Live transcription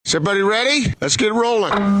Is everybody ready? Let's get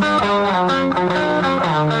rolling.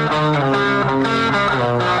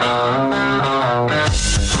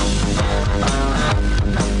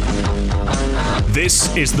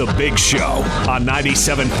 This is The Big Show on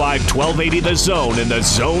 97.5 1280 The Zone and The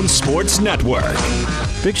Zone Sports Network.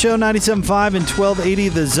 Big Show 97.5 and 1280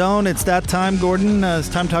 The Zone. It's that time, Gordon. It's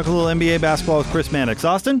time to talk a little NBA basketball with Chris Mannix.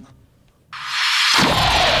 Austin?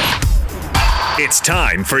 It's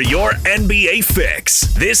time for your NBA fix.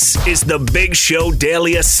 This is the Big Show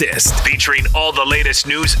Daily Assist, featuring all the latest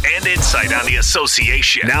news and insight on the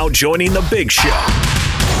association. Now joining the Big Show,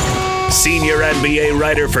 senior NBA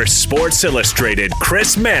writer for Sports Illustrated,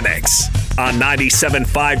 Chris Mannix, on 97.5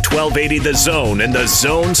 1280 The Zone and The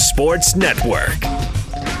Zone Sports Network.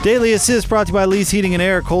 Daily Assist brought to you by Lee's Heating and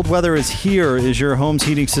Air. Cold weather is here. Is your home's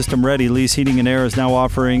heating system ready? Lee's Heating and Air is now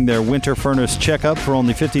offering their winter furnace checkup for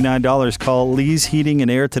only $59. Call Lee's Heating and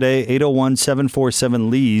Air today,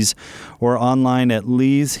 801-747-LEES, or online at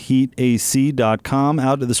leesheatac.com.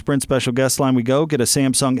 Out to the Sprint special guest line we go. Get a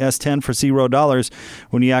Samsung S10 for $0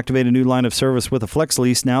 when you activate a new line of service with a flex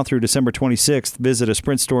lease now through December 26th. Visit a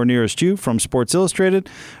Sprint store nearest you. From Sports Illustrated,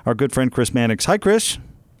 our good friend Chris Mannix. Hi, Chris.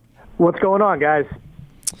 What's going on, guys?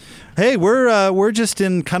 Hey, we're just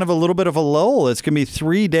in kind of a little bit of a lull. It's going to be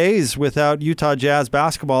 3 days without Utah Jazz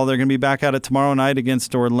basketball. They're going to be back at it tomorrow night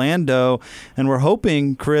against Orlando, and we're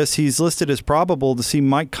hoping, Chris, he's listed as probable to see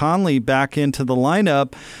Mike Conley back into the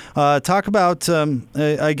lineup. Talk about, the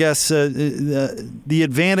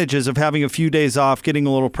advantages of having a few days off, getting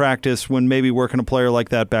a little practice when maybe working a player like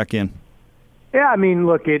that back in. Yeah, I mean,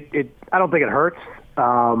 look, I don't think it hurts.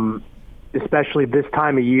 Especially this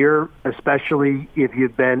time of year, especially if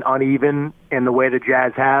you've been uneven in the way the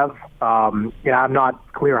Jazz have. I'm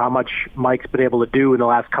not clear how much Mike's been able to do in the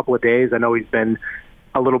last couple of days. I know he's been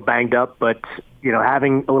a little banged up, but,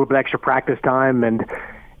 having a little bit extra practice time and,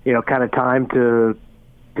 kind of time to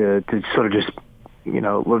sort of just,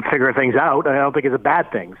 figure things out, I don't think is a bad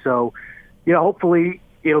thing. So, hopefully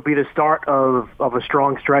it'll be the start of a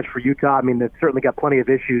strong stretch for Utah. I mean, they've certainly got plenty of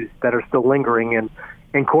issues that are still lingering, and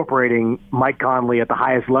incorporating Mike Conley at the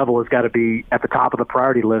highest level has got to be at the top of the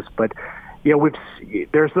priority list. But,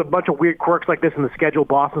 there's a bunch of weird quirks like this in the schedule.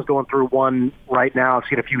 Boston's going through one right now. I've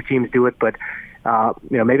seen a few teams do it, but,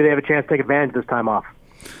 maybe they have a chance to take advantage of this time off.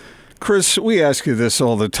 Chris, we ask you this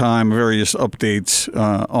all the time, various updates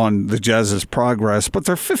on the Jazz's progress, but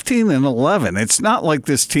they're 15-11. It's not like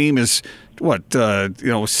this team is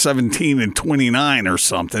 17-29 or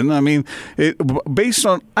something. I mean, based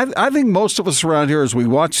on, I think most of us around here, as we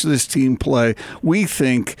watch this team play, we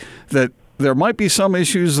think that there might be some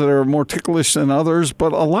issues that are more ticklish than others,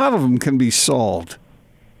 but a lot of them can be solved.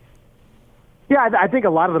 Yeah, I think a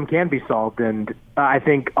lot of them can be solved, and I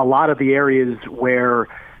think a lot of the areas where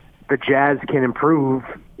the Jazz can improve,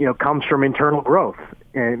 comes from internal growth.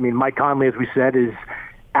 I mean, Mike Conley, as we said, is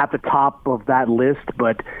at the top of that list,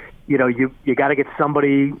 but you got to get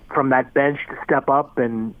somebody from that bench to step up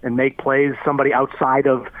and make plays, somebody outside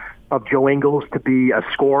of Joe Ingles to be a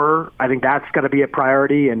scorer. I think that's got to be a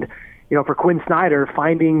priority. And, for Quinn Snyder,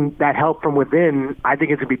 finding that help from within, I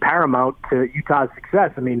think it's going to be paramount to Utah's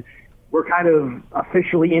success. I mean, we're kind of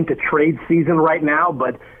officially into trade season right now,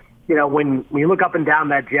 but, when you look up and down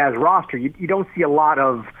that Jazz roster, you don't see a lot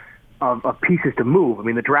of pieces to move. I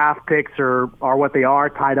mean, the draft picks are what they are,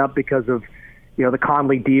 tied up because of, the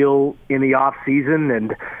Conley deal in the off season,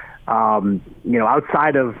 and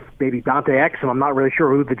outside of maybe Dante Exum, I'm not really sure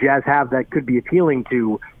who the Jazz have that could be appealing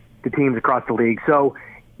to teams across the league. So,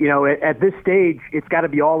 at this stage, it's got to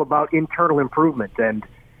be all about internal improvement and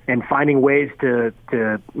finding ways to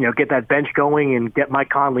get that bench going and get Mike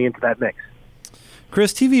Conley into that mix.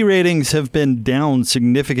 Chris, TV ratings have been down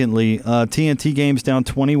significantly. TNT games down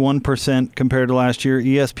 21% compared to last year.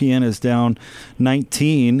 ESPN is down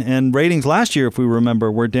 19%. And ratings last year, if we remember,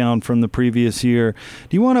 were down from the previous year.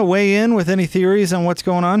 Do you want to weigh in with any theories on what's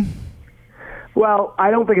going on? Well, I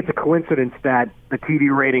don't think it's a coincidence that the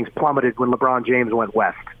TV ratings plummeted when LeBron James went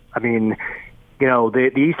west. I mean,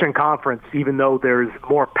 the Eastern Conference, even though there's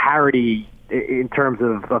more parity in terms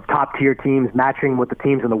of top-tier teams matching what the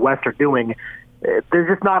teams in the West are doing, there's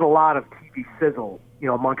just not a lot of TV sizzle,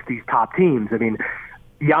 amongst these top teams. I mean,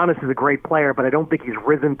 Giannis is a great player, but I don't think he's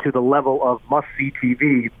risen to the level of must-see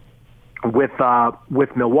TV with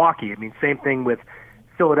Milwaukee. I mean, same thing with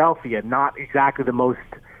Philadelphia, not exactly the most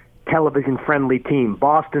television-friendly team.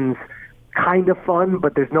 Boston's kind of fun,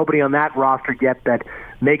 but there's nobody on that roster yet that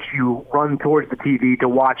makes you run towards the TV to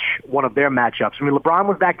watch one of their matchups. I mean, LeBron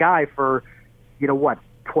was that guy for,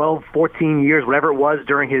 12, 14 years, whatever it was,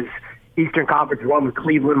 during his Eastern Conference run with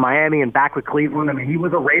Cleveland, Miami, and back with Cleveland. I mean, he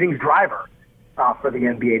was a ratings driver. for the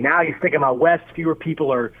NBA. Now you stick them out west, fewer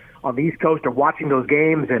people are on the East Coast are watching those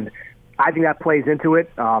games, and I think that plays into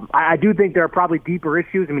it. I do think there are probably deeper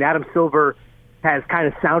issues. I mean, Adam Silver has kind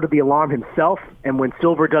of sounded the alarm himself, and when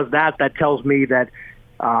Silver does that, that tells me that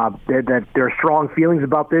that there are strong feelings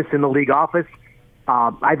about this in the league office.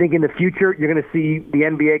 I think in the future you're going to see the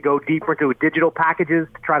NBA go deeper into digital packages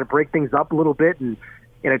to try to break things up a little bit and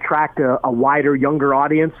attract a wider, younger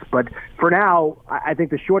audience. But for now, I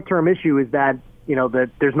think the short-term issue is that that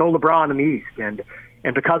there's no LeBron in the East,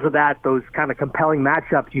 and because of that, those kind of compelling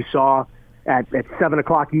matchups you saw at 7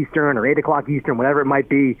 o'clock Eastern or 8 o'clock Eastern, whatever it might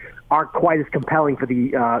be, aren't quite as compelling for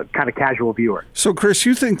the kind of casual viewer. So, Chris,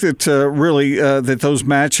 you think that really that those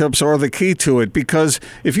matchups are the key to it? Because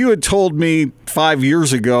if you had told me 5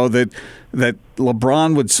 years ago that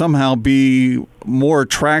LeBron would somehow be more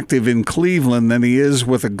attractive in Cleveland than he is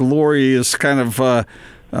with a glorious kind of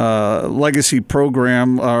legacy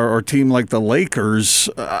program or team like the Lakers,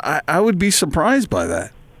 I would be surprised by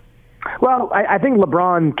that. Well, I think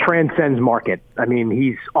LeBron transcends market. I mean,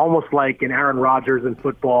 he's almost like an Aaron Rodgers in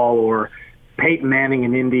football or Peyton Manning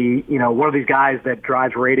in Indy, one of these guys that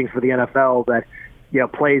drives ratings for the NFL that,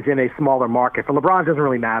 plays in a smaller market. For LeBron, it doesn't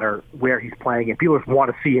really matter where he's playing, and people just want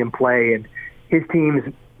to see him play, and his teams,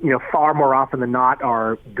 far more often than not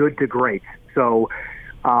are good to great. So,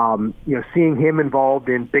 seeing him involved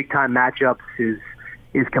in big-time matchups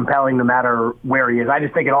is compelling no matter where he is. I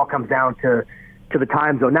just think it all comes down to the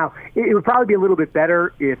time zone. Now, it would probably be a little bit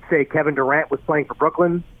better if, say, Kevin Durant was playing for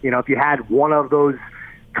Brooklyn. If you had one of those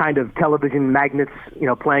kind of television magnets,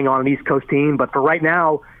 playing on an East Coast team. But for right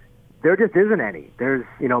now, there just isn't any. There's,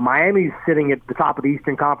 Miami's sitting at the top of the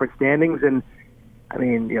Eastern Conference standings, and I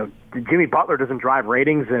mean, Jimmy Butler doesn't drive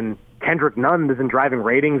ratings, and Kendrick Nunn isn't driving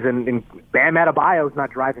ratings, and Bam Adebayo's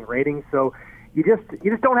not driving ratings. So you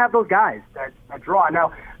just don't have those guys that draw.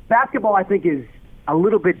 Now, basketball, I think, is a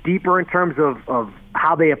little bit deeper in terms of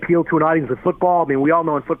how they appeal to an audience with football. I mean, we all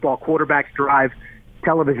know in football quarterbacks drive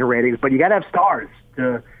television ratings, but you got to have stars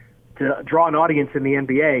to draw an audience in the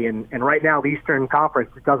NBA. And right now, the Eastern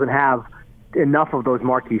Conference doesn't have enough of those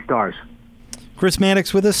marquee stars. Chris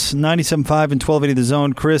Mannix with us, 97.5 and 1280 The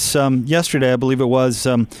Zone. Chris, yesterday, I believe it was,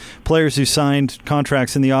 players who signed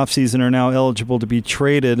contracts in the offseason are now eligible to be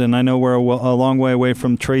traded, and I know we're a long way away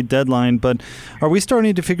from trade deadline, but are we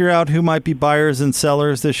starting to figure out who might be buyers and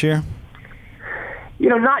sellers this year?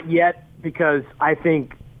 Not yet, because I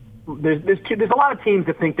think there's a lot of teams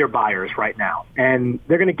that think they're buyers right now, and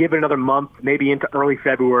they're going to give it another month, maybe into early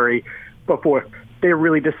February, before they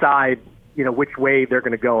really decide, which way they're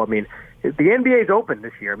going to go. I mean, the NBA is open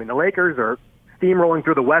this year. I mean, the Lakers are steamrolling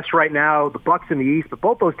through the West right now, the Bucks in the East, but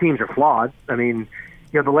both those teams are flawed. I mean,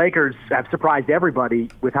 the Lakers have surprised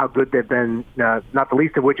everybody with how good they've been, not the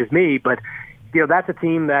least of which is me, but, that's a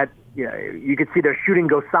team that, you could see their shooting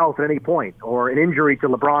go south at any point, or an injury to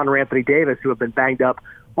LeBron or Anthony Davis, who have been banged up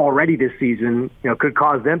already this season, could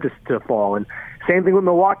cause them to fall. And same thing with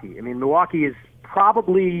Milwaukee. I mean, Milwaukee is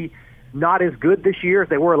probably not as good this year as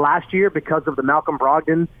they were last year because of the Malcolm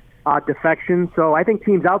Brogdon defection. So I think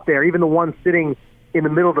teams out there, even the ones sitting in the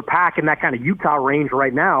middle of the pack in that kind of Utah range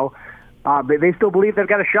right now, they still believe they've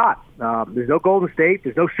got a shot. There's no Golden State.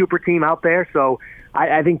 There's no super team out there. So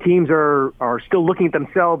I think teams are still looking at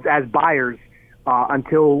themselves as buyers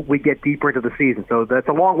until we get deeper into the season. So that's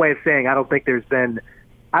a long way of saying I don't think there's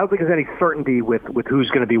any certainty with who's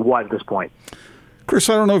going to be what at this point. Chris,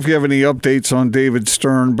 I don't know if you have any updates on David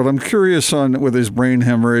Stern, but I'm curious with his brain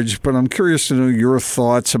hemorrhage, but I'm curious to know your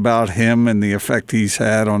thoughts about him and the effect he's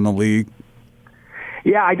had on the league.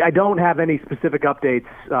 Yeah, I don't have any specific updates.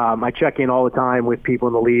 I check in all the time with people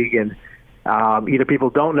in the league, and either people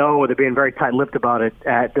don't know or they're being very tight-lipped about it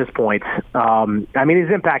at this point. I mean, his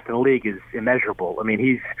impact in the league is immeasurable. I mean,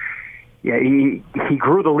 he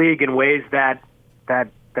grew the league in ways that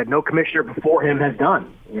no commissioner before him has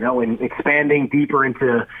done, in expanding deeper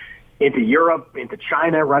into Europe, into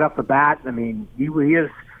China right off the bat. I mean, he is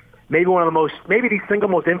maybe the single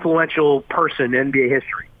most influential person in NBA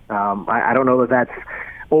history. I don't know that that's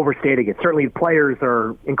overstating it. Certainly the players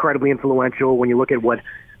are incredibly influential when you look at what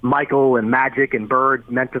Michael and Magic and Bird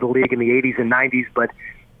meant to the league in the 80s and 90s. But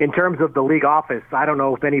in terms of the league office, I don't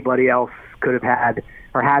know if anybody else could have had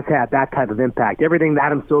or has had that type of impact. Everything that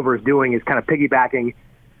Adam Silver is doing is kind of piggybacking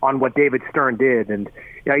on what David Stern did. And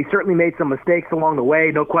he certainly made some mistakes along the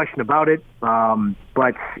way, no question about it.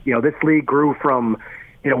 But this league grew from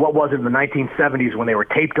what was in the 1970s when they were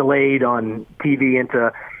tape delayed on TV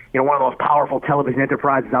into one of the most powerful television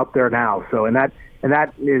enterprises out there now. So and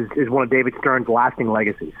that is one of David Stern's lasting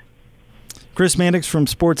legacies. Chris Mannix from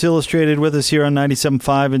Sports Illustrated with us here on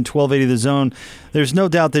 97.5 and 1280 The Zone. There's no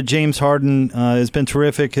doubt that James Harden has been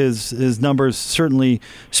terrific. His numbers certainly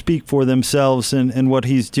speak for themselves and what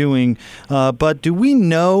he's doing. But do we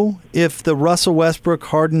know if the Russell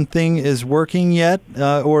Westbrook-Harden thing is working yet?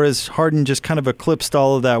 Or has Harden just kind of eclipsed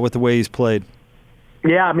all of that with the way he's played?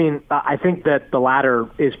 Yeah, I mean, I think that the latter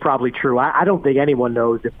is probably true. I don't think anyone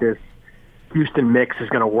knows if this Houston mix is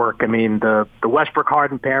going to work. I mean, the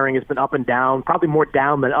Westbrook-Harden pairing has been up and down, probably more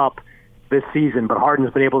down than up this season, but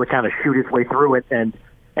Harden's been able to kind of shoot his way through it and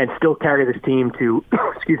still carry this team to,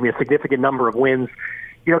 a significant number of wins.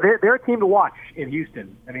 You know, they're a team to watch in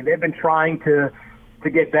Houston. I mean, they've been trying to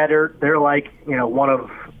get better. They're like, one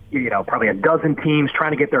of, probably a dozen teams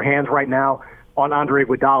trying to get their hands right now on Andre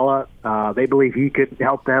Iguodala. They believe he could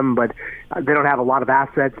help them, but they don't have a lot of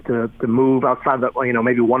assets to move outside of,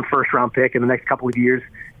 maybe one first-round pick in the next couple of years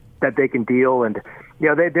that they can deal. And,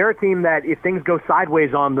 they're a team that if things go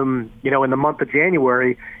sideways on them, in the month of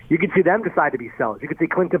January, you could see them decide to be sellers. You could see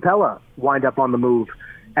Clint Capella wind up on the move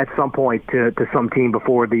at some point to some team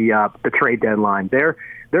before the trade deadline. They're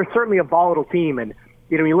certainly a volatile team. And,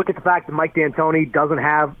 you look at the fact that Mike D'Antoni doesn't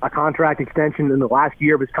have a contract extension in the last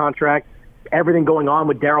year of his contract, everything going on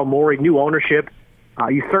with Daryl Morey, new ownership,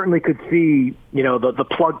 you certainly could see, the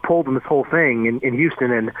plug pulled in this whole thing in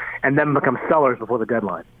Houston and them become sellers before the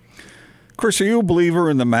deadline. Chris, are you a believer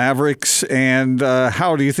in the Mavericks, and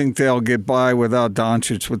how do you think they'll get by without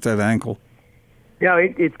Doncic with that ankle?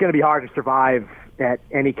 It's going to be hard to survive at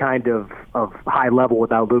any kind of high level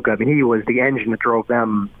without Luka. I mean, he was the engine that drove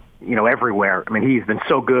them, everywhere. I mean, he's been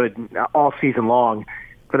so good all season long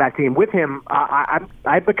for that team. With him,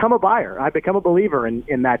 I've become a buyer. I've become a believer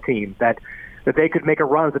in that team, that they could make a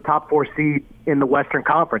run as a top 4 seed in the Western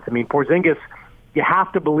Conference. I mean, Porzingis, you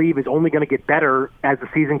have to believe, is only going to get better as the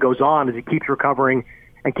season goes on, as he keeps recovering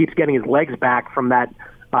and keeps getting his legs back from that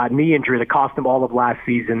knee injury that cost him all of last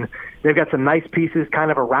season. They've got some nice pieces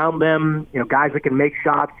kind of around them, guys that can make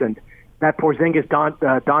shots, and that Porzingis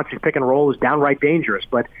Doncic pick and roll is downright dangerous.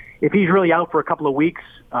 But if he's really out for a couple of weeks,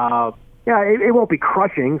 it won't be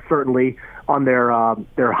crushing, certainly, on their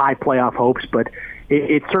high playoff hopes, but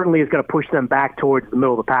it certainly is going to push them back towards the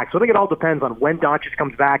middle of the pack. So I think it all depends on when Doncic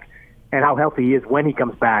comes back and how healthy he is when he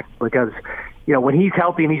comes back, because when he's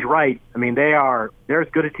healthy and he's right, I mean, they're as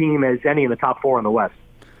good a team as any in the top 4 in the West.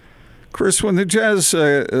 Chris, when the Jazz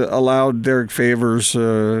allowed Derek Favors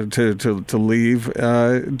to leave,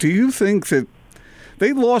 do you think that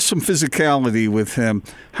they lost some physicality with him?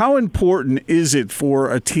 How important is it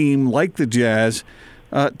for a team like the Jazz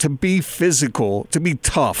to be physical, to be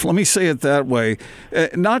tough? Let me say it that way.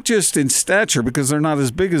 Not just in stature, because they're not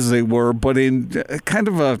as big as they were, but in kind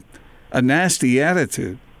of a nasty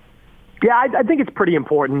attitude. Yeah, I think it's pretty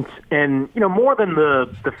important. And, more than the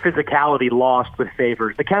physicality lost with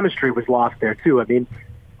Favors, the chemistry was lost there, too. I mean,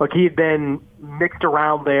 look, he had been mixed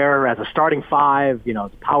around there as a starting 5, as a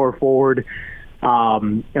power forward.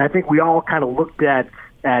 And I think we all kind of looked at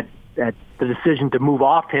the decision to move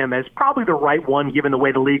off him as probably the right one, given the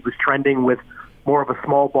way the league was trending with more of a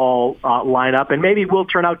small ball lineup, and maybe will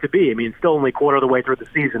turn out to be. I mean, still only quarter of the way through the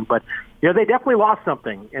season, but they definitely lost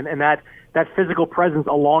something, and that physical presence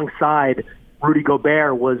alongside Rudy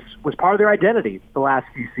Gobert was part of their identity the last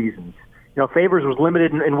few seasons. Favors was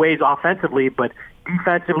limited in ways offensively, but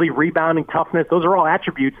defensively, rebounding, toughness, those are all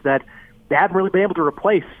attributes that they haven't really been able to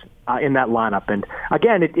replace in that lineup. And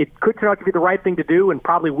again, it could turn out to be the right thing to do, and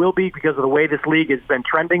probably will be because of the way this league has been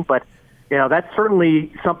trending, but that's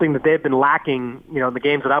certainly something that they've been lacking, in the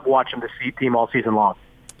games that I've watched from this team all season long.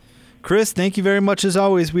 Chris, thank you very much as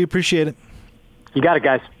always. We appreciate it. You got it,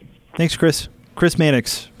 guys. Thanks, Chris. Chris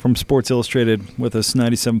Mannix from Sports Illustrated with us,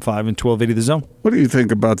 97.5 and 1280 The Zone. What do you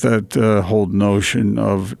think about that whole notion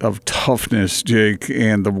of toughness, Jake,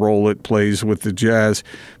 and the role it plays with the Jazz?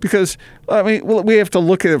 Because, I mean, we have to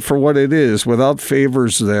look at it for what it is. Without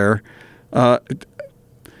Favors there,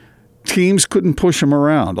 teams couldn't push him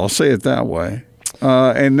around. I'll say it that way.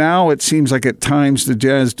 And now it seems like at times the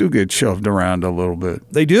Jazz do get shoved around a little bit.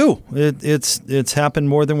 They do. It's happened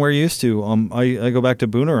more than we're used to. I go back to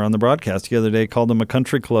Booner on the broadcast the other day, called them a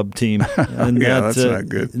country club team. And that's not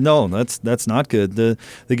good. No, that's not good.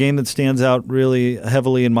 The game that stands out really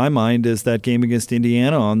heavily in my mind is that game against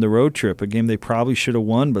Indiana on the road trip, a game they probably should have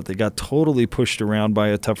won, but they got totally pushed around by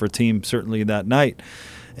a tougher team, certainly that night.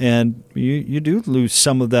 And you do lose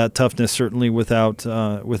some of that toughness, certainly without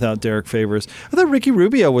Derek Favors. I thought Ricky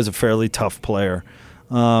Rubio was a fairly tough player,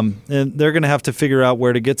 and they're going to have to figure out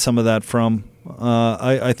where to get some of that from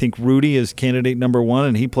I think Rudy is candidate number one,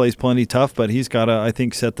 and he plays plenty tough, but he's got to, I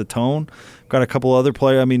think, set the tone. Got a couple other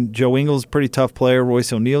players. I mean, Joe Ingles is a pretty tough player.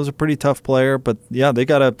 Royce O'Neal's a pretty tough player. But, yeah, they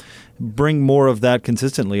got to bring more of that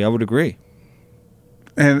consistently. I would agree.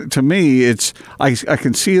 And to me, I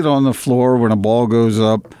can see it on the floor when a ball goes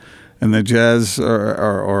up and the Jazz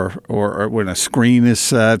or when a screen is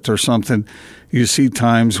set or something. You see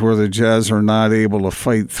times where the Jazz are not able to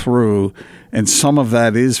fight through, and some of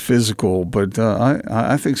that is physical, but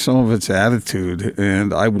I think some of it's attitude,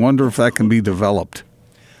 and I wonder if that can be developed.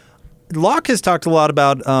 Locke has talked a lot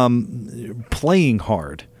about playing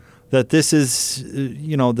hard. That this is,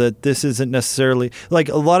 that this isn't necessarily like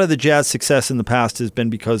a lot of the Jazz success in the past has been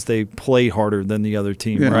because they play harder than the other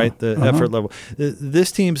team, right? The effort level.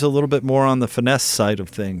 This team's a little bit more on the finesse side of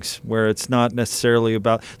things, where it's not necessarily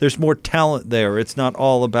about. There's more talent there. It's not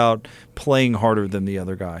all about playing harder than the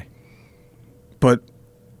other guy. But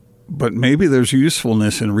maybe there's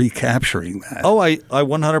usefulness in recapturing that. Oh, I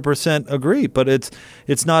 100% agree. But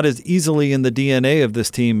it's not as easily in the DNA of this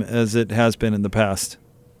team as it has been in the past.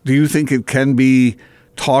 Do you think it can be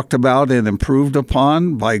talked about and improved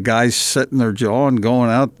upon by guys setting their jaw and going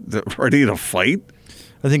out ready to fight?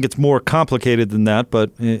 I think it's more complicated than that, but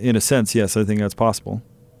in a sense, yes, I think that's possible.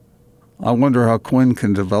 I wonder how Quinn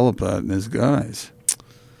can develop that in his guys.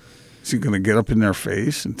 Is he going to get up in their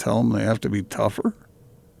face and tell them they have to be tougher?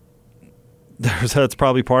 That's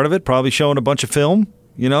probably part of it. Probably showing a bunch of film,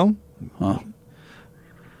 Huh.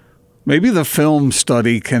 Maybe the film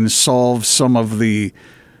study can solve some of the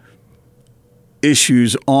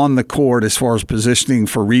issues on the court as far as positioning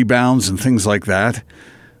for rebounds and things like that.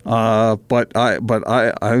 But I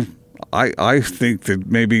think that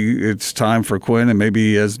maybe it's time for Quinn, and maybe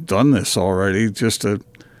he has done this already, just to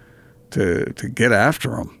get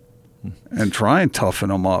after him and try and toughen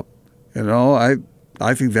him up. I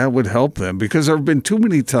think that would help them, because there have been too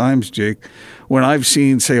many times, Jake, when I've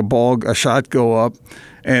seen, say, a shot go up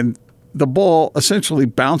and the ball essentially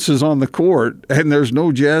bounces on the court and there's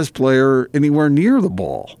no Jazz player anywhere near the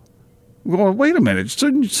ball. We're going, wait a minute,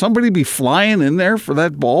 shouldn't somebody be flying in there for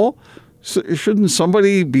that ball? Shouldn't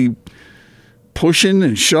somebody be pushing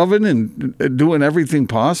and shoving and doing everything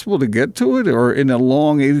possible to get to it? Or in a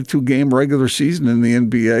long 82-game regular season in the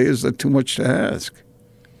NBA, is that too much to ask?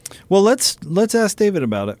 Well, let's ask David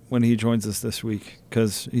about it when he joins us this week,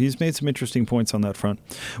 because he's made some interesting points on that front.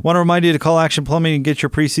 Want to remind you to call Action Plumbing and get your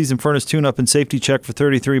preseason furnace tune-up and safety check for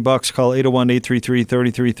 $33. Call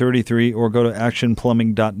 801-833-3333 or go to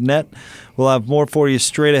actionplumbing.net. We'll have more for you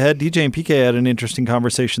straight ahead. DJ and PK had an interesting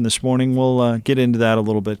conversation this morning. We'll get into that a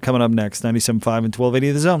little bit. Coming up next, 97.5 and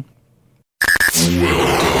 1280 The Zone.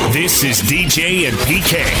 This is DJ and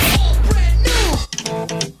PK.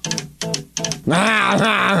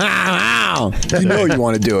 You know you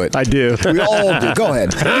want to do it. I do. We all do. Go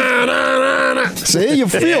ahead. See, you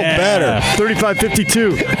feel better.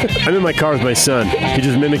 3552. I'm in my car with my son. He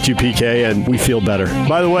just mimicked you, PK, and we feel better.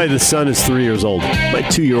 By the way, the son is 3 years old. My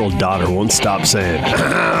 2-year-old daughter won't stop saying,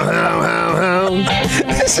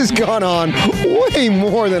 This has gone on way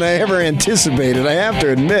more than I ever anticipated, I have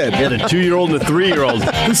to admit. and a 2-year-old and a 3-year-old.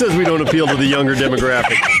 Who says we don't appeal to the younger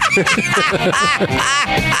demographic?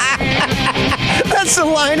 That's the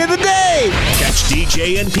line of the day. Catch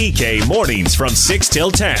DJ and PK mornings from 6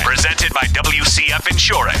 till 10. Presented by WCF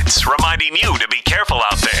Insurance. Reminding you to be careful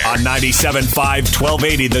out there. On 97.5,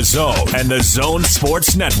 1280 The Zone and The Zone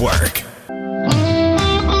Sports Network.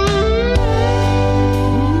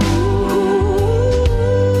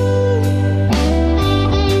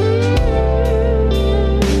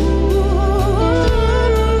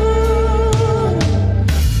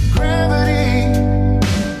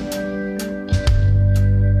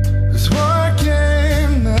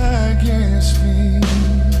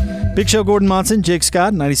 Big Show, Gordon Monson, Jake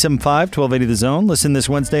Scott, 97.5, 1280 The Zone. Listen this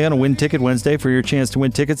Wednesday on a Win Ticket Wednesday for your chance to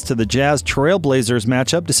win tickets to the Jazz Trailblazers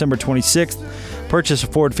matchup December 26th. Purchase a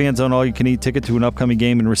Ford Fan Zone all-you-can-eat ticket to an upcoming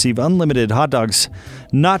game and receive unlimited hot dogs,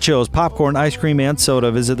 nachos, popcorn, ice cream, and soda.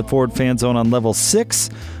 Visit the Ford Fan Zone on level 6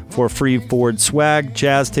 for free Ford swag,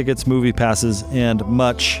 Jazz tickets, movie passes, and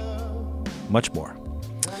much, much more.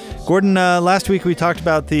 Gordon, last week we talked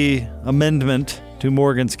about the amendment to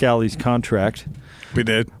Morgan Scalley's contract. We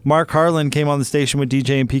did. Mark Harlan came on the station with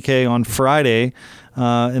DJ and PK on Friday,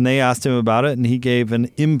 and they asked him about it, and he gave an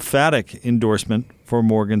emphatic endorsement for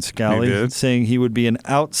Morgan Scalley, saying he would be an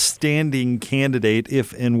outstanding candidate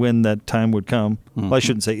if and when that time would come. Mm-hmm. Well, I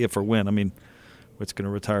shouldn't say if or when. I mean, it's going to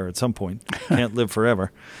retire at some point. Can't live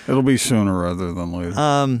forever. It'll be sooner rather than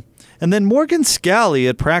later. And then Morgan Scalley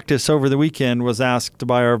at practice over the weekend was asked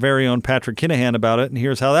by our very own Patrick Kinahan about it, and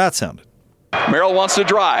here's how that sounded. Merrill wants to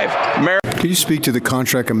drive. Can you speak to the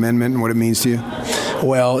contract amendment and what it means to you?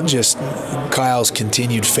 Well, just Kyle's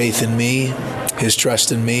continued faith in me, his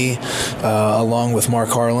trust in me, along with Mark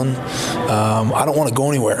Harlan. I don't want to go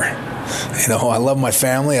anywhere. I love my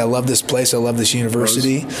family. I love this place. I love this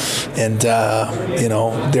university, and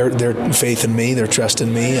their faith in me, their trust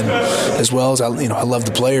in me, and as well as I love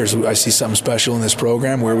the players. I see something special in this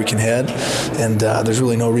program where we can head, and there's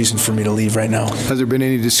really no reason for me to leave right now. Has there been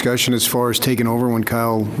any discussion as far as taking over when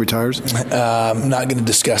Kyle retires? I'm not going to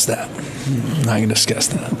discuss that. Not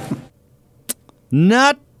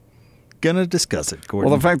going to discuss it, Gordon.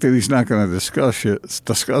 Well, the fact that he's not going to discuss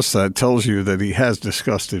that tells you that he has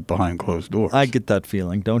discussed it behind closed doors. I get that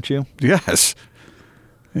feeling, don't you? Yes.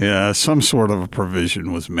 Yeah, some sort of a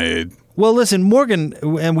provision was made. Well, listen, Morgan,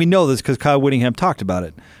 and we know this because Kyle Whittingham talked about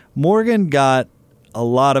it, Morgan got a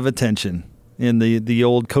lot of attention in the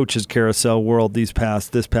old coaches carousel world this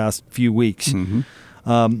past few weeks. Mm-hmm.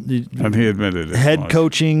 And he admitted it. Head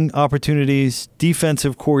coaching opportunities,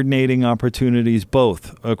 defensive coordinating opportunities,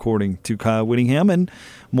 both, according to Kyle Whittingham. And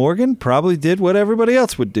Morgan probably did what everybody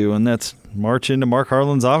else would do, and that's march into Mark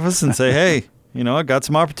Harlan's office and say, hey, I got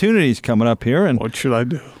some opportunities coming up here. And what should I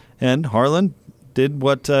do? And Harlan did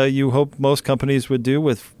what you hope most companies would do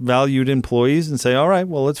with valued employees and say, all right,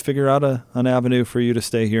 well, let's figure out an avenue for you to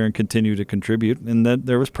stay here and continue to contribute. And that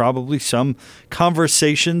there was probably some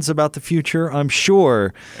conversations about the future, I'm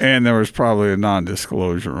sure. And there was probably a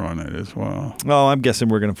non-disclosure on it as well. Oh, I'm guessing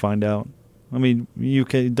we're going to find out. I mean,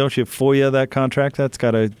 don't you FOIA that contract? That's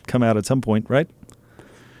got to come out at some point, right?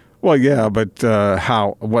 Well, yeah, but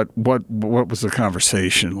how? What was the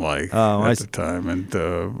conversation like at the time?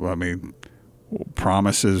 And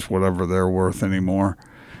promises, whatever they're worth anymore.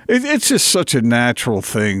 It's just such a natural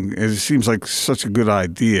thing. It seems like such a good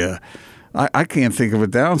idea. I can't think of a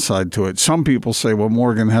downside to it. Some people say, well,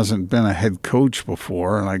 Morgan hasn't been a head coach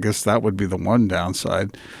before, and I guess that would be the one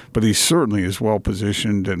downside. But he certainly is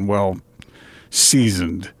well-positioned and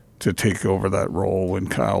well-seasoned to take over that role when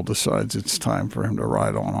Kyle decides it's time for him to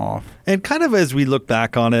ride on off. And kind of as we look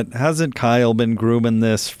back on it, hasn't Kyle been grooming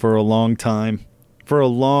this for a long time?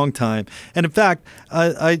 And in fact,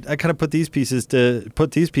 I kind of put these pieces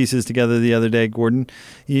together the other day, Gordon.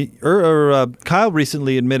 Kyle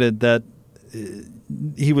recently admitted that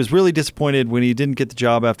he was really disappointed when he didn't get the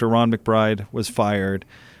job after Ron McBride was fired,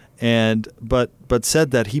 but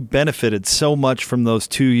said that he benefited so much from those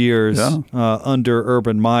 2 years under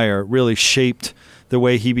Urban Meyer. It really shaped the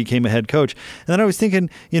way he became a head coach. And then I was thinking,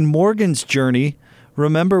 in Morgan's journey,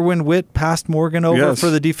 remember when Witt passed Morgan over for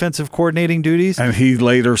the defensive coordinating duties? And he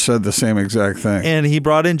later said the same exact thing. And he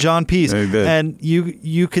brought in John Pease. He did. And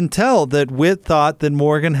you can tell that Witt thought that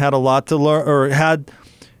Morgan had a lot to learn, or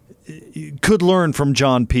could learn from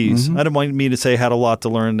John Pease. Mm-hmm. I don't want me to say had a lot to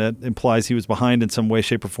learn. That implies he was behind in some way,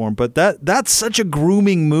 shape, or form. But that's such a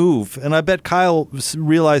grooming move. And I bet Kyle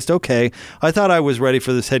realized, okay, I thought I was ready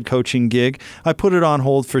for this head coaching gig. I put it on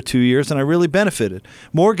hold for 2 years, and I really benefited.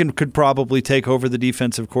 Morgan could probably take over the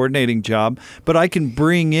defensive coordinating job, but I can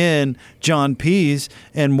bring in John Pease,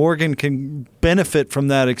 and Morgan can benefit from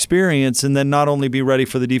that experience and then not only be ready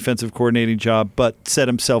for the defensive coordinating job, but set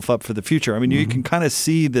himself up for the future. I mean, you can kind of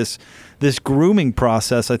see this grooming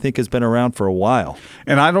process, I think, has been around for a while.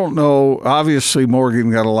 And I don't know, obviously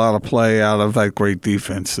Morgan got a lot of play out of that great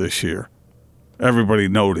defense this year. Everybody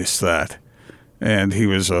noticed that. And he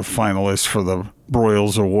was a finalist for the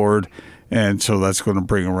Broyles Award. And so that's going to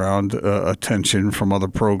bring around attention from other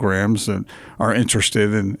programs that are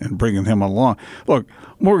interested in bringing him along. Look,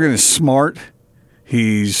 Morgan is smart.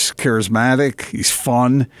 He's charismatic. He's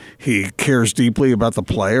fun. He cares deeply about the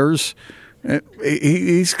players.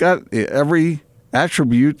 He's got every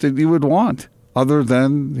attribute that you would want, other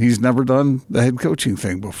than he's never done the head coaching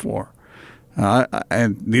thing before.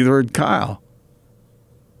 And neither had Kyle.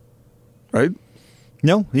 Right?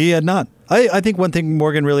 No, he had not. I think one thing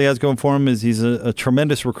Morgan really has going for him is he's a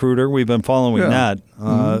tremendous recruiter. We've been following that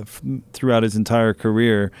throughout his entire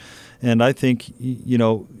career. And I think,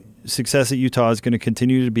 success at Utah is going to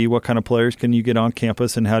continue to be what kind of players can you get on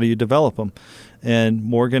campus and how do you develop them. And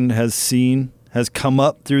Morgan has come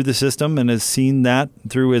up through the system and has seen that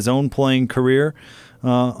through his own playing career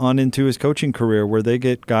on into his coaching career, where they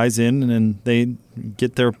get guys in and they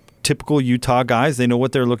get their typical Utah guys. They know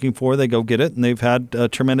what they're looking for. They go get it, and they've had a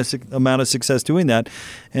tremendous amount of success doing that.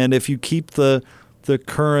 And if you keep the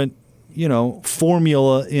current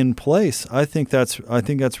formula in place, I think that's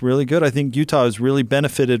really good. I think Utah has really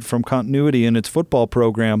benefited from continuity in its football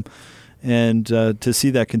program, and to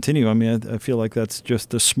see that continue, I mean, I feel like that's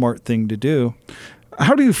just a smart thing to do.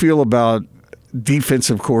 How do you feel about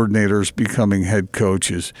defensive coordinators becoming head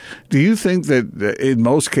coaches. Do you think that in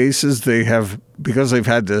most cases they have, because they've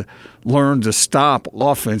had to learn to stop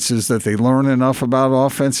offenses, that they learn enough about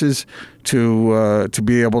offenses to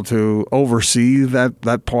be able to oversee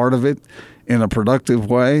that part of it in a productive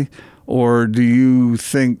way? Or do you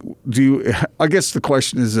think, I guess the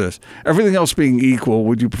question is this, everything else being equal,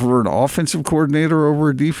 would you prefer an offensive coordinator over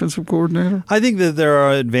a defensive coordinator? I think that there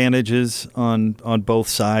are advantages on both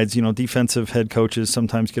sides. Defensive head coaches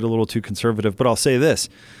sometimes get a little too conservative, but I'll say this.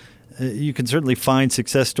 You can certainly find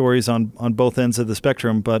success stories on both ends of the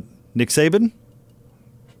spectrum, but Nick Saban,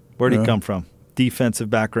 where'd he come from? Defensive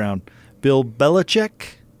background. Bill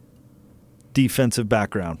Belichick, defensive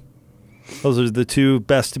background. Those are the two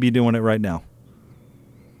best to be doing it right now.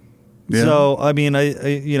 Yeah. So, I mean,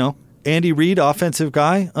 Andy Reid, offensive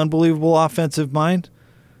guy, unbelievable offensive mind,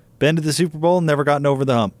 been to the Super Bowl, never gotten over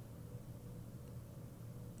the hump.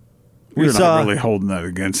 You're not really holding that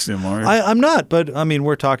against him, are you? I'm not, but, I mean,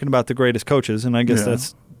 we're talking about the greatest coaches, and I guess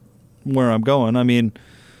that's where I'm going. I mean,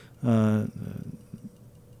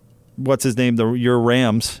 what's his name? Your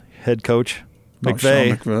Rams head coach,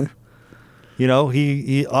 McVay. Sean McVay.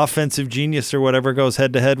 He offensive genius or whatever goes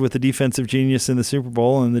head-to-head with the defensive genius in the Super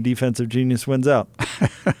Bowl, and the defensive genius wins out.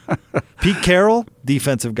 Pete Carroll,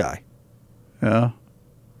 defensive guy. Yeah.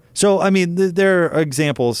 So, I mean, there are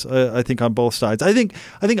examples, I think, on both sides. I think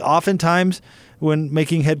oftentimes when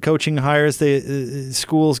making head coaching hires,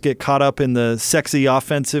 schools get caught up in the sexy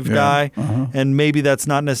offensive guy, and maybe that's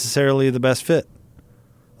not necessarily the best fit.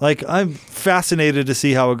 Like, I'm fascinated to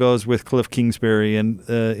see how it goes with Cliff Kingsbury in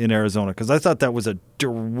Arizona, because I thought that was a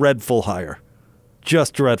dreadful hire.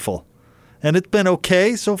 Just dreadful. And it's been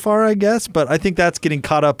okay so far, I guess, but I think that's getting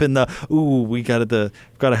caught up in we got to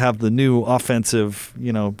have the new offensive,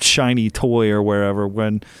 shiny toy or wherever,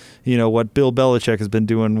 when, what Bill Belichick has been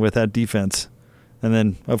doing with that defense. And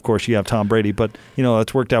then, of course, you have Tom Brady, but,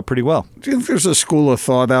 it's worked out pretty well. Do you think there's a school of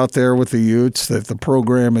thought out there with the Utes that the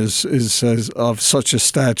program is of such a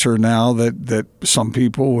stature now that some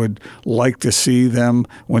people would like to see them,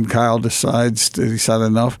 when Kyle decides that he's had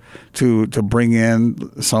enough, to bring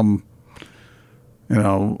in some,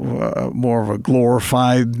 more of a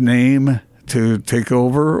glorified name to take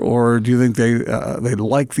over? Or do you think they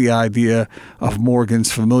like the idea of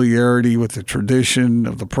Morgan's familiarity with the tradition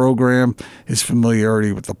of the program, his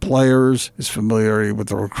familiarity with the players, his familiarity with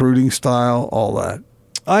the recruiting style, all that?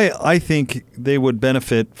 I think they would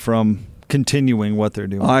benefit from continuing what they're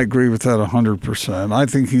doing. I agree with that 100%. I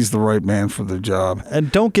think he's the right man for the job. And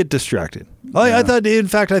don't get distracted. I thought, in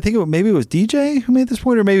fact, maybe it was DJ who made this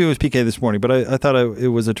point, or maybe it was PK this morning, but I thought it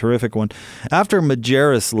was a terrific one. After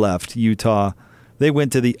Majerus left Utah, they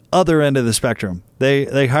went to the other end of the spectrum.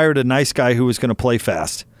 They hired a nice guy who was going to play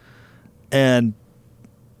fast. And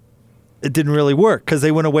it didn't really work because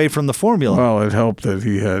they went away from the formula. Well, it helped that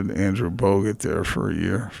he had Andrew Bogut there for a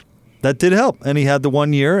year. That did help. And he had the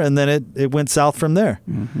 1 year, and then it went south from there.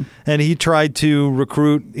 Mm-hmm. And he tried to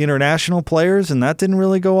recruit international players, and that didn't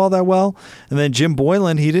really go all that well. And then Jim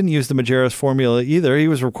Boylan, he didn't use the Majerus formula either. He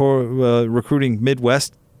was recruiting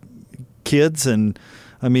Midwest kids, and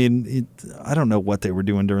I mean, I don't know what they were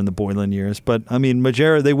doing during the Boylan years, but I mean,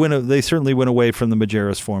 Majerus, they certainly went away from the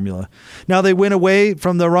Majerus formula. Now, they went away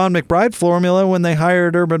from the Ron McBride formula when they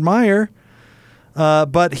hired Urban Meyer.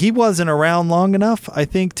 But he wasn't around long enough, I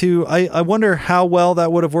think, I wonder how well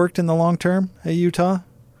that would have worked in the long term at Utah.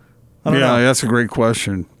 I don't know. That's a great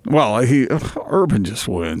question. Well, Urban just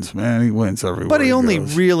wins, man. He wins everywhere. But he only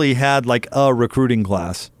really had like a recruiting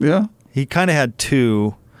class. Yeah. He kind of had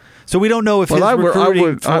two. So we don't know if his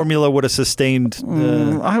recruiting formula would have sustained.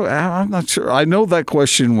 I'm not sure. I know that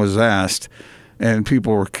question was asked, and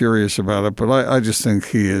people were curious about it, but I just think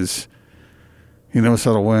he knows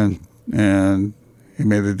how to win, and he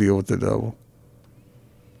made a deal with the devil.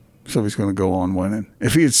 So he's going to go on winning.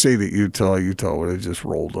 If he had stayed at Utah would have just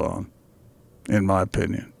rolled on, in my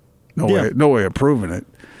opinion. No way of proving it.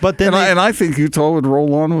 But then I think Utah would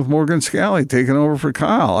roll on with Morgan Scalley taking over for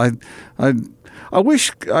Kyle. I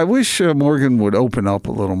wish Morgan would open up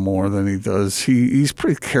a little more than he does. He's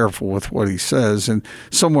pretty careful with what he says, and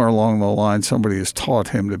somewhere along the line, somebody has taught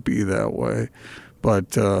him to be that way.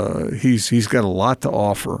 But he's got a lot to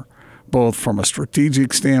offer, both from a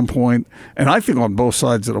strategic standpoint, and I think on both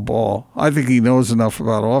sides of the ball. I think he knows enough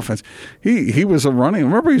about offense. He was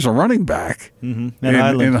remember he was a running back in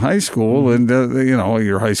high school, and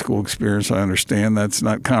your high school experience, I understand that's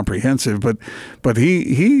not comprehensive, but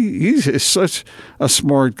he's such a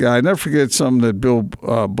smart guy. I never forget something that Bill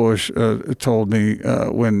Bush told me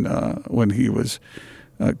when he was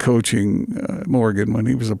coaching Morgan when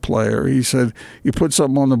he was a player. He said, you put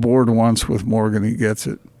something on the board once with Morgan, he gets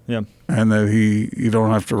it. Yeah. And that you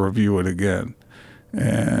don't have to review it again.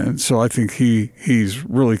 And so I think he's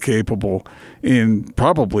really capable in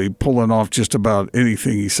probably pulling off just about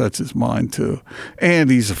anything he sets his mind to. And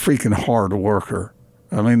he's a freaking hard worker.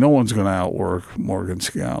 I mean, no one's going to outwork Morgan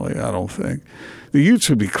Scalley, I don't think. The Utes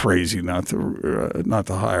would be crazy not to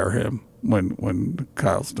hire him when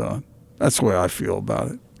Kyle's done. That's the way I feel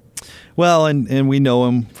about it. Well, and we know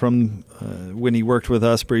him from when he worked with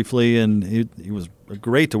us briefly, and he was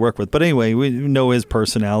great to work with. But anyway, we know his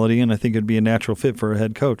personality, and I think it'd be a natural fit for a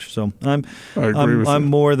head coach. So I'm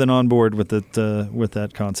more than on board with it with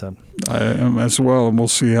that concept. I am as well, and we'll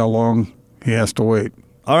see how long he has to wait.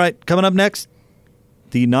 All right, coming up next,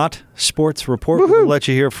 the Not Sports Report. We'll let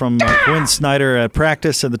you hear from Quinn Snyder at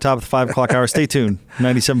practice at the top of the 5 o'clock hour. Stay tuned.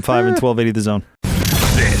 97.5 and 1280 The Zone.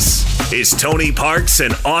 This is Tony Parks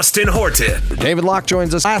and Austin Horton. David Locke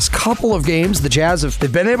joins us. Last couple of games, the Jazz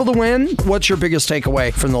they've been able to win. What's your biggest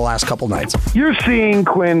takeaway from the last couple nights? You're seeing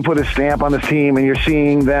Quinn put a stamp on his team, and you're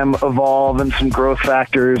seeing them evolve in some growth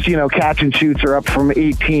factors. You know, catch and shoots are up from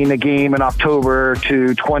 18 a game in October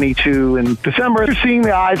to 22 in December. You're seeing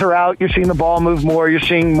the eyes are out. You're seeing the ball move more. You're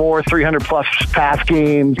seeing more 300-plus pass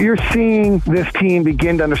games. You're seeing this team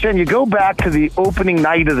begin to understand. You go back to the opening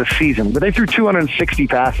night of the season, where they threw 260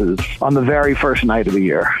 passes on the very first night of the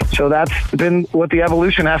year. So that's been what the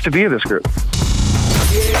evolution has to be of this group.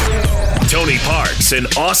 Tony Parks and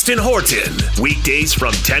Austin Horton. Weekdays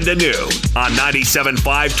from 10 to noon on 97.5,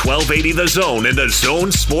 1280 The Zone and the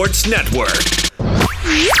Zone Sports Network.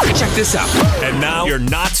 Check this out. And now your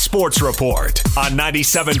Not Sports Report on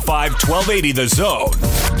 97.5, 1280 The Zone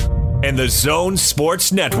and the Zone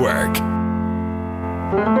Sports Network.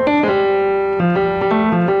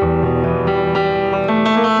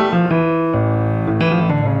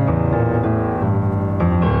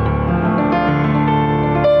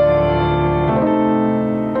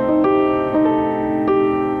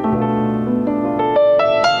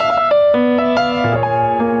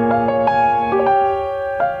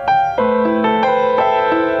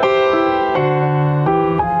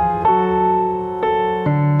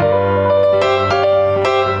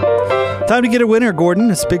 Time to get a winner, Gordon.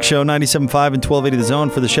 It's Big Show, 97.5 and 1280 The Zone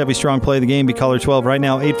for the Chevy Strong Play of the Game. Be caller 12 right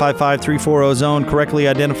now, 855-340-ZONE. Correctly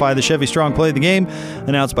identify the Chevy Strong Play of the Game.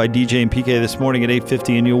 Announced by DJ and PK this morning at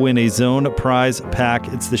 8:50, and you'll win a Zone prize pack.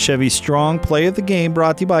 It's the Chevy Strong Play of the Game,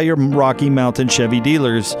 brought to you by your Rocky Mountain Chevy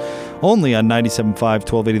dealers. Only on 97.5,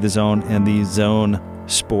 1280 The Zone and the Zone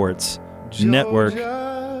Sports Network.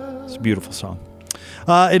 It's a beautiful song.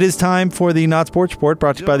 It is time for the Not Sports Report,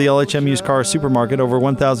 brought to you by the LHM Used Cars Supermarket. Over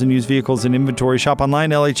 1,000 used vehicles in inventory. Shop online,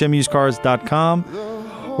 lhmusedcars.com.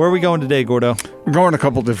 Where are we going today, Gordo? We're going a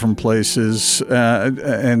couple different places.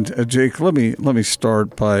 And Jake, let me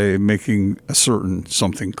start by making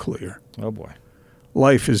something clear. Oh, boy.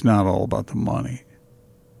 Life is not all about the money.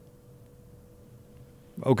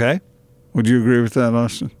 Okay. Would you agree with that,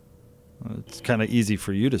 Austin? It's kind of easy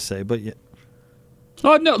for you to say, but yeah.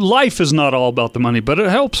 Oh, no, life is not all about the money, but it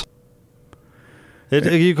helps.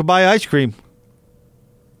 You could buy ice cream.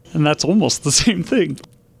 And that's almost the same thing.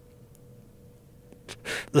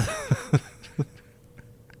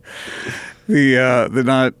 The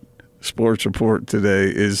Not Sports Report today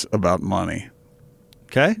is about money.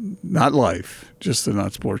 Okay. Not life, just the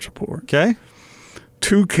Not Sports Report. Okay.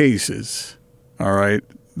 2 cases, all right,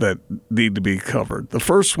 that need to be covered. The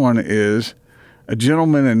first one is a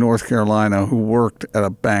gentleman in North Carolina who worked at a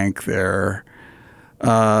bank there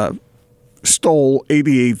stole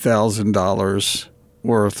 $88,000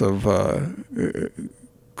 worth of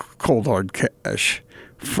cold hard cash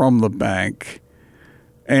from the bank.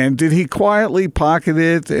 And did he quietly pocket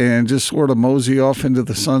it and just sort of mosey off into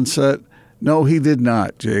the sunset? No, he did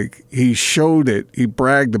not, Jake. He showed it. He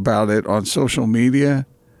bragged about it on social media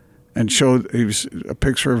and showed a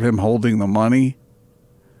picture of him holding the money.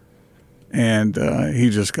 And he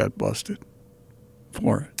just got busted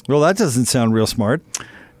for it. Well, that doesn't sound real smart.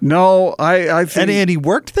 No, I think... And he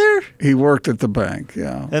worked there? He worked at the bank,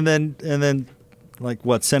 yeah. And then like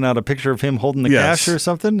what, sent out a picture of him holding the cash or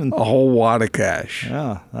something? And a whole wad of cash.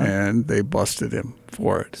 Yeah. And they busted him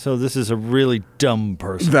for it. So this is a really dumb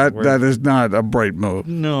person. That is not a bright move.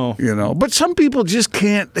 No. You know, but some people just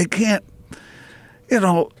can't, you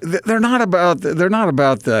know, they're not about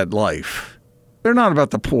that life. They're not about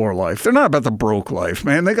the poor life. They're not about the broke life,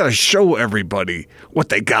 man. They got to show everybody what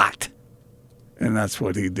they got. And that's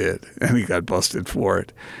what he did. And he got busted for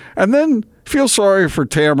it. And then feel sorry for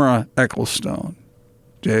Tamara Ecclestone.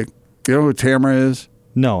 Jake, you know who Tamara is?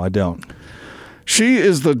 No, I don't. She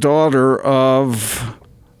is the daughter of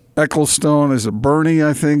Ecclestone, is it Bernie,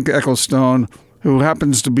 I think, Ecclestone, who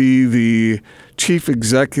happens to be the chief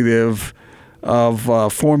executive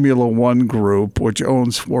of Formula One Group, which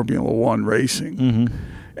owns Formula One Racing. Mm-hmm.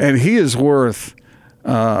 And he is worth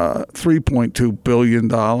 $3.2 billion.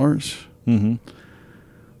 Mm-hmm.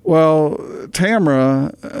 Well,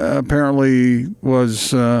 Tamra apparently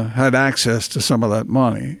had access to some of that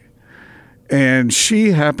money. And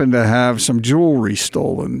she happened to have some jewelry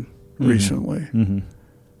stolen recently,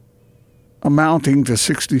 amounting to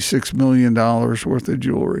 $66 million worth of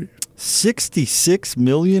jewelry. $66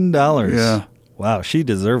 million? Yeah. Wow, she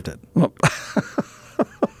deserved it.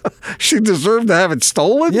 She deserved to have it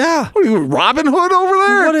stolen? Yeah. What are you, Robin Hood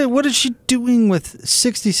over there? What is she doing with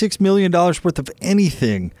 $66 million worth of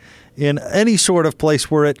anything in any sort of place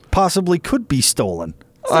where it possibly could be stolen?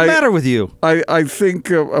 What's the matter with you? I think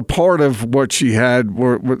a part of what she had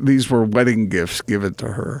these were wedding gifts given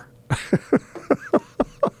to her.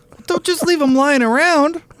 Don't just leave them lying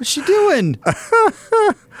around. What's she doing?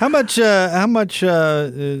 How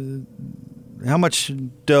much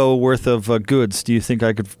dough worth of goods do you think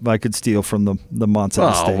I could steal from the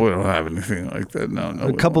Monsanto estate? We don't have anything like that. No.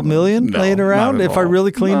 A couple million laying around if I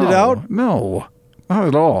really cleaned it out? No, not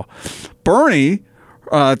at all. Bernie,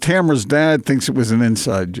 Tamara's dad, thinks it was an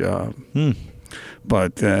inside job.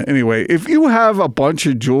 But anyway, if you have a bunch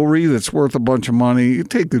of jewelry that's worth a bunch of money, you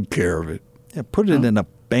take good care of it. Yeah, put it in a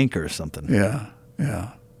bank or something. Yeah.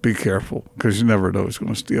 Be careful, because you never know who's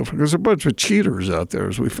going to steal from. There's a bunch of cheaters out there,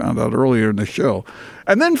 as we found out earlier in the show.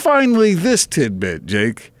 And then finally, this tidbit,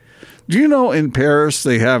 Jake. Do you know in Paris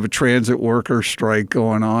they have a transit worker strike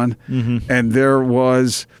going on? Mm-hmm. And there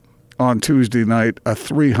was, on Tuesday night, a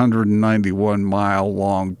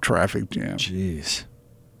 391-mile-long traffic jam. Jeez.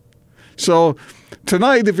 So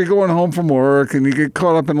tonight, if you're going home from work and you get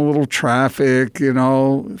caught up in a little traffic,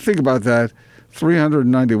 think about that.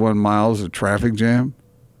 391 miles of traffic jam.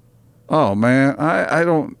 Oh man, I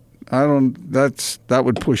don't. That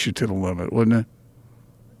would push you to the limit, wouldn't it?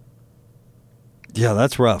 Yeah,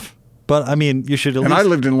 that's rough. But I mean, you should. I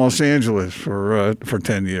lived in Los Angeles for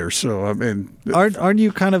 10 years, so I mean, aren't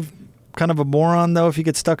you kind of a moron though if you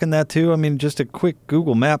get stuck in that too? I mean, just a quick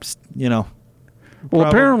Google Maps, Well,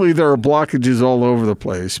 apparently there are blockages all over the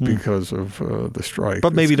place because of the strike.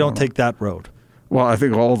 But maybe don't take that road. Well, I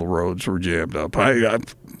think all the roads were jammed up.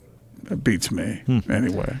 That beats me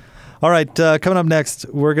anyway. All right, coming up next,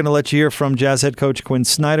 we're going to let you hear from Jazz head coach Quinn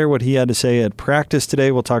Snyder, what he had to say at practice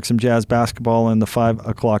today. We'll talk some Jazz basketball in the 5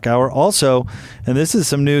 o'clock hour. Also, and this is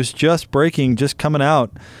some news just coming out,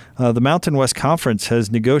 the Mountain West Conference has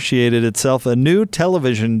negotiated itself a new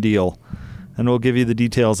television deal, and we'll give you the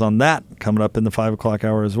details on that coming up in the 5 o'clock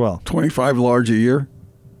hour as well. 25 large a year?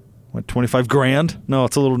 What, 25 grand? No,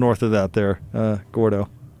 it's a little north of that there, Gordo.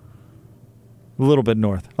 A little bit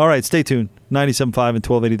north. All right, stay tuned. 97.5 and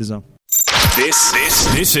 1280 The Zone.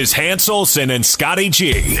 This is Hans Olsen and Scotty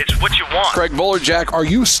G. It's what you want. Craig Bolerjack, are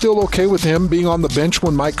you still okay with him being on the bench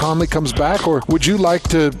when Mike Conley comes back, or would you like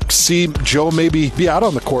to see Joe maybe be out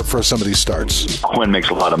on the court for some of these starts? Quinn makes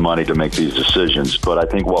a lot of money to make these decisions, but I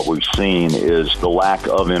think what we've seen is the lack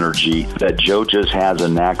of energy that Joe just has a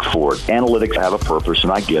knack for it. Analytics have a purpose,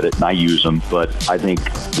 and I get it, and I use them, but I think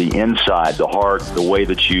the inside, the heart, the way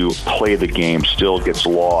that you play the game still gets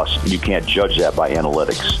lost, and you can't judge that by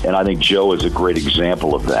analytics. And I think Joe is a great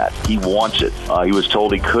example of that. He wants it. He was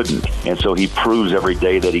told he couldn't, and so he proves every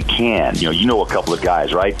day that he can. You know a couple of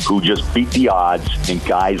guys, right, who just beat the odds, and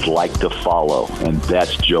guys like to follow, and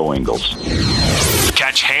that's Joe Ingles.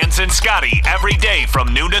 Catch Hans and Scotty every day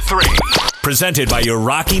from noon to 3. Presented by your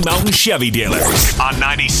Rocky Mountain Chevy dealers on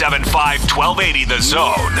 97.5 1280 The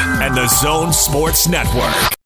Zone and The Zone Sports Network.